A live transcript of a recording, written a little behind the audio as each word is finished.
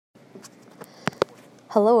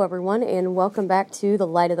Hello, everyone, and welcome back to the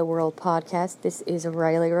Light of the World podcast. This is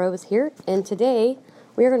Riley Rose here, and today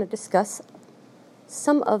we are going to discuss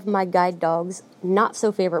some of my guide dogs'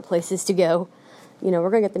 not-so-favorite places to go. We're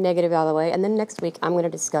going to get the negative out of the way, and then next week I'm going to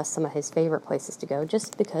discuss some of his favorite places to go,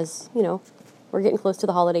 just because, we're getting close to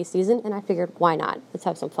the holiday season, and I figured, why not? Let's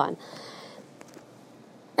have some fun.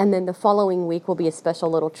 And then the following week will be a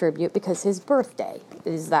special little tribute, because his birthday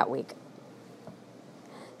is that week.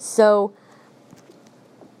 So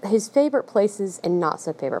his favorite places and not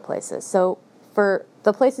so favorite places. So for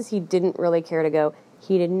the places he didn't really care to go,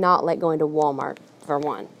 he did not like going to Walmart, for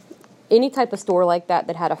one. Any type of store like that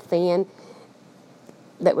had a fan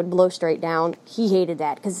that would blow straight down, he hated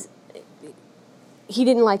that because he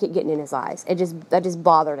didn't like it getting in his eyes. That just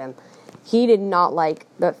bothered him. He did not like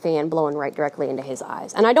the fan blowing right directly into his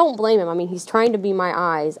eyes. And I don't blame him. I mean, he's trying to be my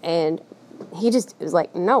eyes, and he just was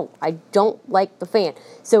like, no, I don't like the fan.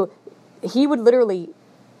 So he would literally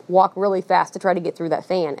walk really fast to try to get through that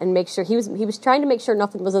fan and make sure he was trying to make sure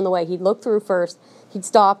nothing was in the way. He'd look through first, he'd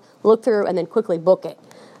stop, look through, and then quickly book it.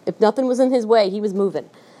 If nothing was in his way, he was moving.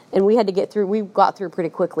 And we got through pretty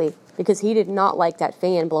quickly because he did not like that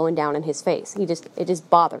fan blowing down in his face. It just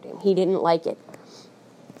bothered him. He didn't like it.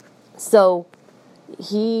 So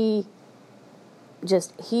he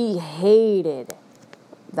hated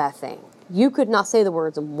that thing. You could not say the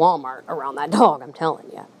words Walmart around that dog, I'm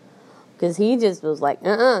telling you. Because he just was like,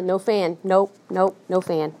 no fan, nope, no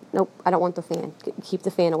fan, nope, I don't want the fan, keep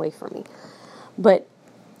the fan away from me. But,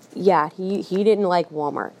 yeah, he didn't like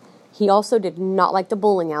Walmart. He also did not like the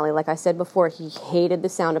bowling alley, like I said before. He hated the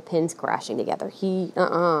sound of pins crashing together. He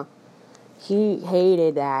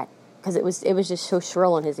hated that, because it was just so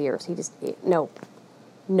shrill in his ears.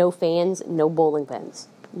 No fans, no bowling pins,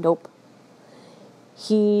 nope.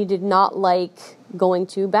 He did not like going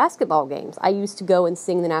to basketball games. I used to go and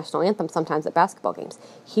sing the national anthem sometimes at basketball games.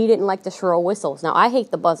 He didn't like the shrill whistles. Now, I hate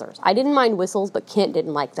the buzzers. I didn't mind whistles, but Kent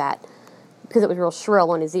didn't like that because it was real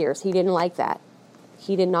shrill in his ears. He didn't like that.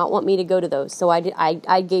 He did not want me to go to those, so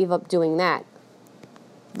I gave up doing that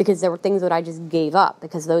because there were things that I just gave up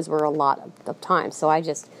because those were a lot of time. So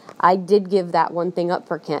I did give that one thing up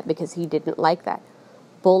for Kent because he didn't like that.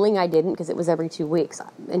 Bowling, I didn't because it was every 2 weeks,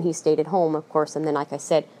 and he stayed at home, of course. And then, like I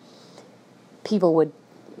said, people would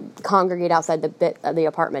congregate outside the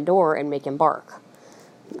apartment door and make him bark.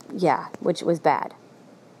 Yeah, which was bad.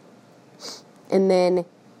 And then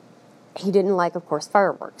he didn't like, of course,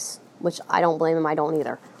 fireworks, which I don't blame him. I don't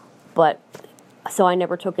either. But so I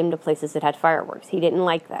never took him to places that had fireworks. He didn't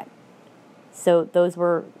like that. So those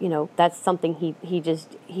were, that's something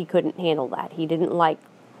he couldn't handle that. He didn't like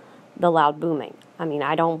the loud booming. I mean,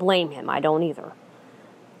 I don't blame him. I don't either.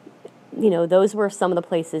 Those were some of the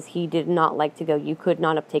places he did not like to go. You could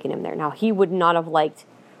not have taken him there. Now, he would not have liked,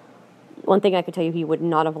 one thing I could tell you, he would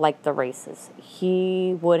not have liked the races.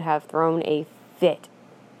 He would have thrown a fit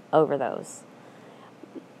over those.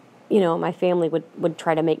 My family would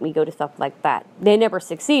try to make me go to stuff like that. They never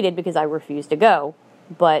succeeded because I refused to go,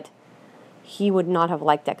 but he would not have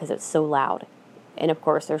liked that because it's so loud. And, of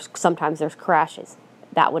course, sometimes there's crashes.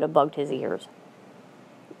 That would have bugged his ears.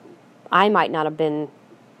 I might not have been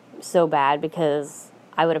so bad because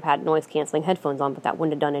I would have had noise-canceling headphones on, but that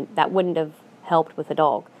wouldn't have helped with the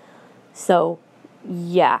dog. So,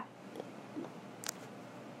 yeah.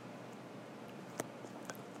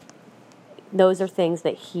 Those are things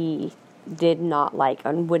that he did not like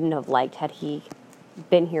and wouldn't have liked had he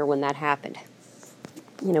been here when that happened.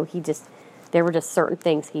 There were just certain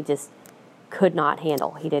things he just could not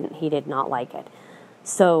handle. He did not like it.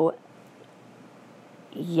 So,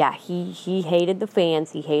 yeah, he hated the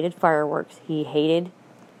fans, he hated fireworks, he hated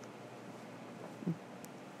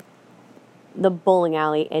the bowling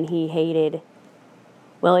alley, and he hated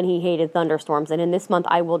thunderstorms. And in this month,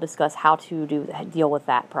 I will discuss how to deal with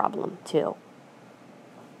that problem, too.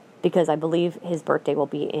 Because I believe his birthday will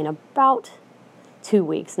be in about 2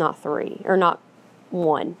 weeks, not 3, or not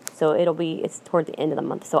 1. So it's toward the end of the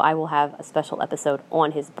month. So I will have a special episode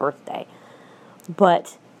on his birthday.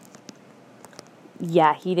 But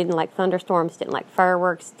yeah, he didn't like thunderstorms, didn't like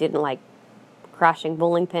fireworks, didn't like crashing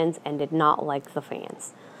bowling pins, and did not like the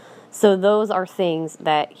fans. So those are things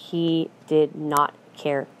that he did not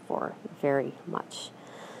care for very much.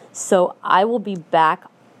 So I will be back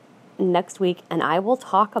next week, and I will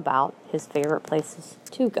talk about his favorite places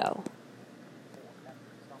to go.